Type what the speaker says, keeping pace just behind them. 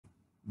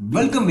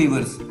Welcome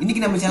viewers.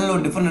 இன்னைக்கு நம்ம சேனல்ல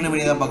ஒரு டிஃபரெண்ட்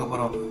வீடியோ தான் பார்க்க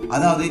போறோம்.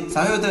 அதாவது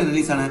சமீபத்தில்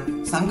ரிலீஸ் ஆன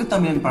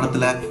சங்கத்தமிழன்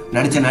படத்துல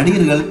நடிச்ச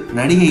நடிகர்கள்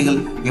நடிகைகள்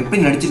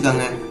எப்படி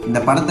நடிச்சிருக்காங்க, இந்த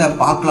படத்தை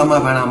பார்க்கலாமா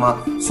வேணாமா,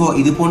 ஸோ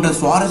இது போன்ற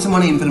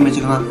சுவாரஸ்யமான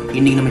இன்ஃபர்மேஷன் தான்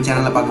இன்னைக்கு நம்ம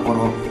சேனல்ல பார்க்க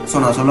போறோம்.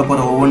 ஸோ நான் சொல்ல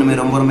போற ஒவ்வொன்றுமே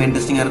ரொம்ப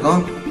இன்ட்ரெஸ்டிங்கா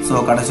இருக்கும்.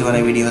 ஸோ கடைசி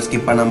வரை வீடியோ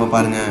ஸ்கிப் பண்ணாம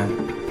பாருங்க.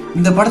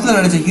 இந்த படத்துல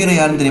நடிச்ச ஹீரோ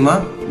யாருன்னு தெரியுமா?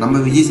 நம்ம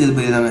விஜய்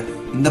சேதுபதி தாங்க.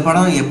 இந்த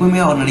படம் எப்பவுமே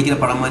அவர் நடிக்கிற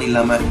படம் மாதிரி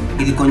இல்லாம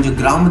இது கொஞ்சம்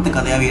கிராமத்து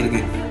கதையாவே இருக்கு.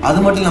 அது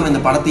மட்டும் இல்லாம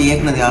இந்த படத்தை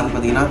இயக்குனது யாருன்னு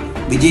பாத்தீங்கன்னா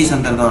விஜய்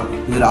சந்தர் தான்.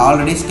 இவர்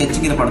ஆல்ரெடி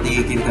ஸ்கெட்சுங்கிற படத்தை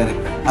இயக்கியிருக்காரு.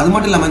 அது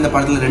மட்டும் இல்லாம இந்த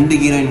படத்துல 2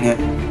 ஹீரோயின்ங்க,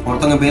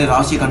 ஒருத்தவங்க பேரு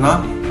ராஷி கண்ணா,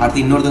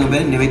 அடுத்து இன்னொருத்தவங்க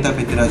பேரு நிவேதா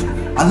பெத்ராஜ்.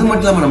 அது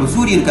மட்டும் இல்லாம நம்ம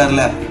சூரிய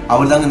இருக்காருல்ல,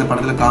 அவர் தாங்க இந்த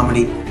படத்துல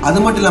காமெடி. அது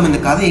மட்டும் இல்லாம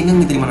இந்த கதை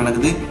எங்கெங்க தெரியுமா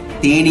நடக்குது?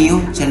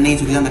 தேனியும்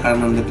சென்னையும் சுற்றி தான் இந்த கதை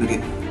நடந்துட்டு இருக்கு.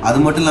 அது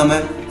மட்டும்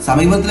இல்லாம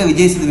சமீபத்துல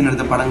விஜய் சேதுபதி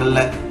நடந்த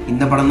படங்கள்ல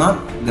இந்த படம் தான்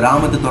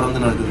கிராமத்தை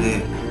தொடர்ந்து நடக்குது.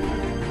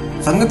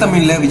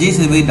 சங்கத்தமிழ்ல விஜய்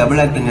சேதுபதி டபுள்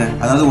ஆக்டுங்க.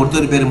 அதாவது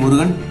ஒருத்தர் பேர்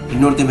முருகன்,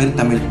 இன்னொருத்தர் பேர்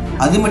தமிழ்.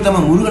 அது மட்டும்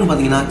இல்லாம முருகன்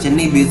பாத்தீங்கன்னா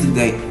சென்னை பேஸ்டு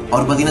கை.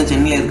 அவர் பாத்தீங்கன்னா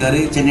சென்னையில இருக்காரு.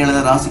 சென்னையில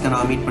தான் ராசி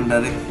கண்ணாவை மீட்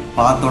பண்றாரு.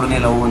 பார்த்த உடனே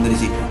லவ்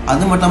வந்துருச்சு.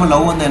 அது மட்டும் இல்லாம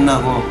லவ் வந்தா என்ன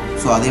ஆகும்?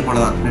 ஸோ அதே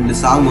போலதான் 2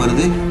 சாங்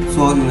வருது.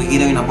 ஸோ இவங்க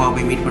ஹீரோயின் அப்பாவை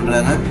போய் மீட்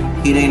பண்றாங்க.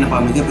 ஹீரோயின்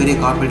அப்பா மிகப்பெரிய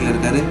கார்பரேட்ல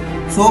இருக்காரு.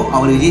 ஸோ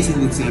அவர் விஜய்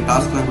சேதுபதி சில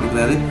டாஸ்க்லாம்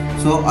கொடுக்குறாரு.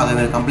 ஸோ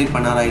அதை கம்ப்ளீட்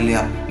பண்ணாரா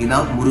இல்லையா,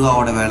 இதுதான்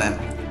முருகாவோட வேலை.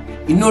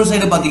 இன்னொரு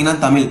சைடு பாத்தீங்கன்னா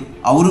தமிழ்,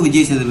 அவரும்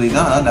விஜய் சேதுபதி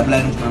தான். அதாவது டபுள்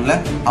ஆக்டிங் பண்ணல.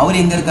 அவர்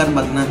எங்க இருக்காருன்னு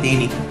பாத்தீங்கன்னா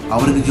தேனி.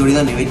 அவருக்கு ஜோடி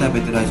தான் நிவேதா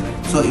பெத்ராஜ்.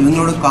 ஸோ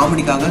இவங்களோட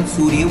காமெடிக்காக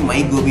சூரியும்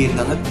மைக் கோபி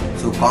இருக்காங்க.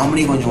 ஸோ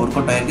காமெடி கொஞ்சம் ஒர்க்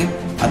அவுட் ஆயிருக்கு.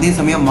 அதே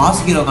சமயம்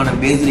மாஸ் ஹீரோக்கான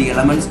பேஸ்டு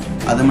எலமெண்ட்ஸ்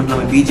அது மட்டும்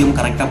இல்லாமல் பிஜிஎம்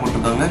கரெக்டாக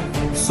போட்டிருக்காங்க.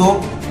 ஸோ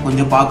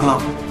கொஞ்சம்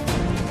பார்க்கலாம்.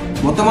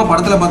 மொத்தமாக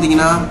படத்தில்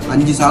பார்த்தீங்கன்னா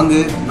 5 சாங்கு,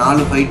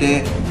 4 ஃபைட்டு,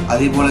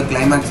 அதே போல்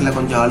கிளைமேக்ஸில்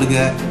கொஞ்சம் அழுக.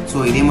 ஸோ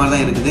இதே மாதிரி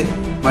தான் இருக்குது.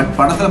 பட்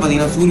படத்தில்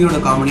பார்த்தீங்கன்னா சூரியோட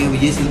காமெடியும்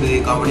விஜய் சேதுபதி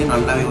காமெடியும்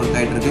நல்லாவே ஒர்க்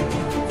ஆகிட்டு இருக்கு.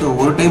 ஸோ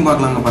ஒரு டைம்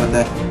பார்க்கலாங்க படத்தை.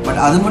 பட்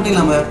அது மட்டும்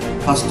இல்லாமல்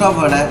ஃபர்ஸ்ட்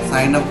ஹாஃபோட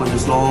செகண்ட் ஹாஃப்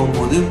கொஞ்சம் ஸ்லோவாகும்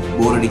போது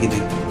போர் அடிக்குது.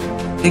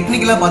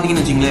 டெக்னிக்கலாக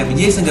பார்த்தீங்கன்னு வச்சுங்களேன்,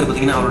 விஜய் சங்கர்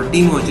பார்த்தீங்கன்னா அவரோட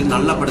டீமை வச்சு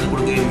நல்ல படத்தை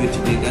கொடுக்கவே முயற்சி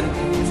பண்ணியிருக்காரு.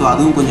 ஸோ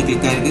அதுவும் கொஞ்சம்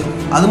கிளிக் ஆயிருக்கு.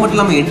 அது மட்டும்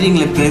இல்லாமல்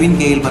எடிட்டிங்கில் பிரவீன்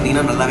கேஎல்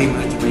பார்த்தீங்கன்னா நல்லாவே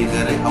முயற்சி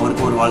பண்ணியிருக்காரு.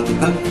 அவருக்கு ஒரு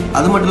வாழ்த்துக்கள்.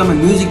 அது மட்டும்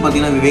இல்லாமல் மியூசிக்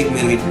பார்த்தீங்கன்னா விவேக்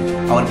மெர்வின்.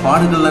 அவர்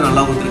பாடுகள்லாம்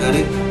நல்லா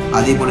கொடுத்துருக்காரு.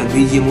 அதே போல்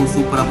பிஜிஎமும்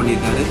சூப்பராக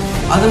பண்ணியிருக்காரு.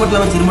 அது மட்டும்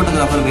இல்லாமல்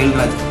சினிமாட்டோகிராஃபர்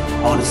வேல்ராஜ்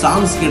அவர்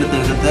சாங்ஸ்க்கு எடுத்த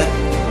விதத்தை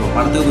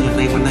படத்துக்கு கொஞ்சம்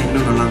ட்ரை பண்ணால்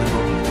இன்னும் நல்லா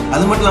இருக்கும்.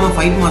 அது மட்டும் இல்லாமல்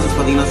ஃபைட் மாஸ்டர்ஸ்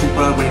பார்த்தீங்கன்னா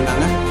சூப்பராக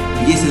பண்ணியிருக்காங்க.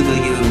 விஜய்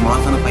சேதுபதிக்கு ஒரு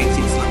மாசான ஃபைட்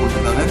சீன்ஸ்லாம்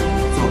கொடுத்துருக்காங்க.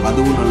 ஸோ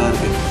அதுவும் நல்லா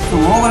இருக்கு. ஸோ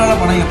ஓவராலாக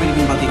படம் எப்படி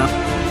இருக்குன்னு பார்த்தீங்கன்னா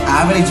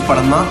ஆவரேஜ்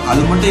படம் தான்.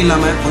 அது மட்டும்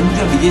இல்லாமல்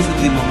கொஞ்சம் விஜய்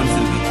சேதுபதி மூமெண்ட்ஸ்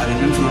இருக்கு. அது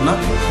என்னன்னு சொல்லணும்னா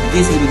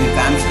விஜய் சேதுபதி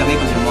ஃபேன்ஸ்க்காகவே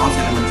கொஞ்சம் மாஸ்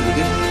எலமெண்ட்ஸ்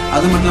இருக்கு.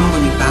 அது மட்டும் இல்லாமல்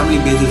கொஞ்சம் ஃபேமிலி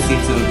பேஸ்டு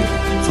சீன்ஸ் இருக்கு.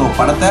 ஸோ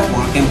படத்தை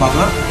ஒரு டைம்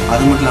பார்க்கலாம்.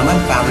 அது மட்டும்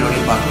இல்லாமல்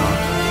ஃபேமிலியோடையும் பார்க்கலாம்.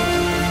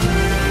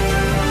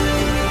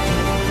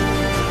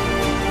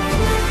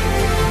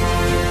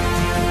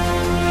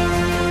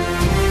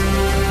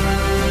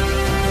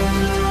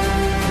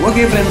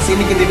 ஓகே ஃப்ரெண்ட்ஸ்,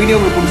 இன்னைக்கு இந்த வீடியோ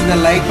உங்களுக்கு பிடிச்சதா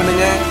லைக்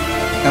பண்ணுங்க,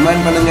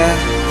 கமெண்ட் பண்ணுங்க,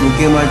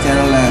 முக்கியமாக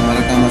சேனலை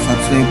மறக்காமல்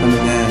சப்ஸ்கிரைப்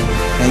பண்ணுங்க.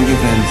 Thank you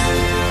friends.